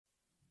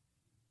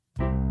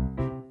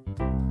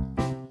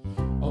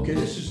Okay,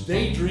 this is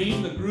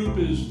Daydream. The group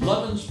is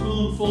Lovin,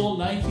 Spoonful,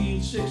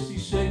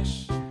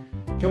 1966.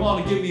 Come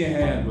on and give me a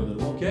hand with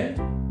it, okay?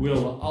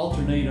 We'll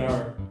alternate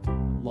our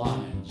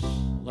lines.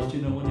 I'll let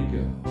you know when to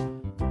go.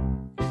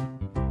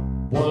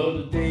 What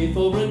a day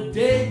for a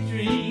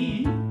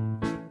daydream.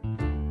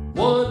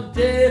 What a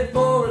day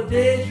for a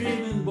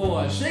daydreaming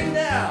boy. Sing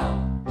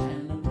now.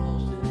 And I'm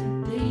lost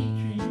in a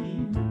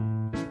daydream,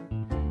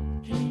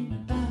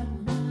 dreaming about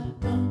my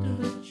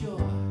bundle of joy.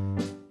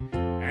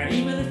 And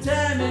even if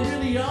time ain't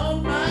really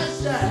on my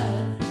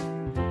side,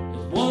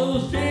 it's one of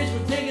those days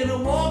we're taking a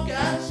walk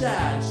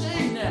outside.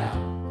 Sing now.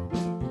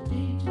 The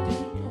day to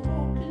take a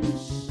walk in the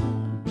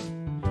sun,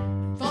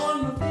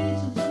 falling my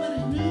face in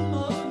somebody's new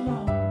mud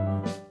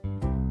lawn.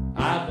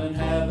 I've been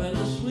having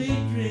a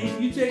sweet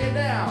dream. You take it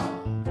now.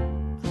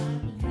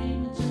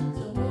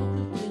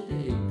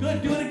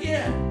 Good, do it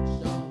again.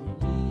 Sorrow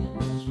me and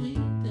the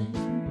sweet thing,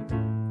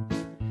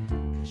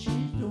 'cause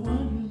she's the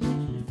one who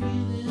makes me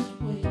feel this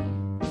way.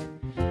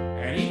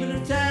 And even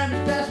if time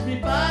has passed me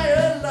by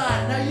a lot,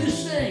 now you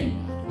sing.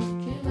 I don't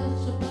care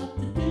less about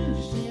the dues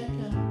you say I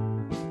got.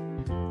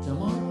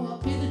 Tomorrow I'll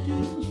pay the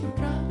dues for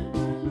dropping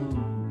my load.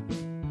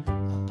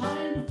 A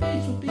pie in the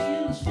face will be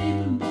in a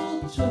sleeping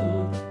bullet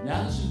toad. Now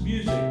this is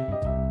music.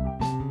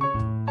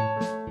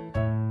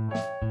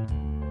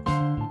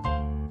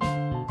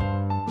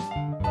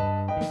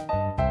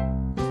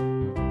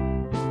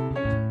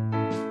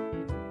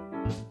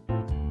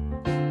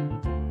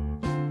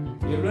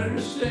 Get ready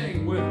to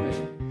sing with me.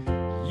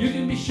 You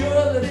can be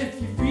sure that if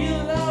you're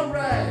feeling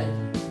alright,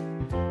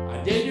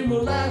 our daydream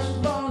will last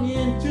long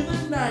into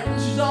the night.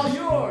 This is all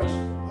yours.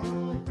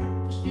 Tomorrow at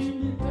breakfast you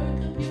may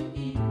perk up your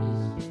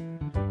ears,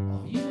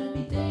 or you may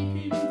be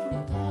daydreaming for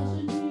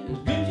 1,000 years.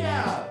 Good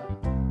job.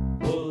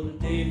 What a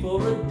day for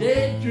a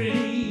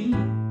daydream,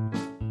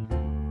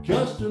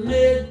 custom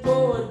made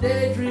for a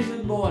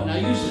daydreaming boy. Now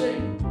you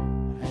sing.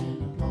 And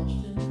I'm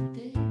lost in a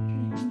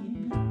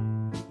daydream,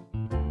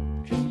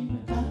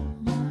 dreaming about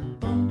my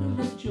bundle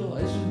of joy.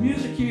 This is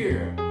music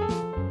here.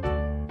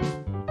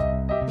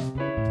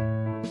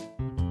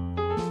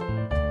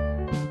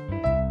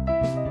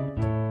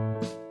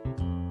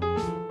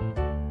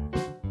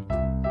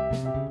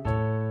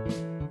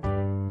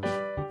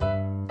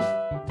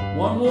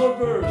 One more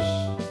verse.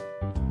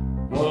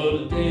 What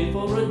a day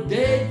for a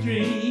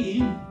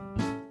daydream,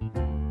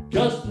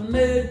 custom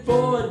made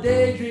for a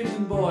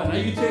daydreaming boy. Now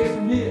you take it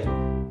from here.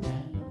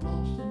 And I'm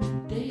lost in a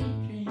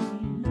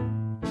daydream,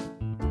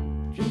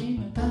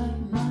 dreaming about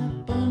my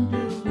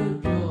bundle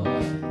of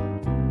joy.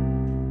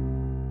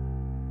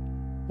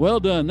 Well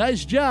done.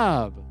 Nice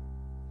job.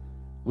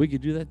 We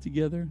could do that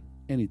together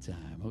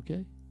anytime,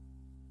 okay?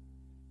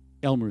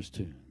 Elmer's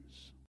tune.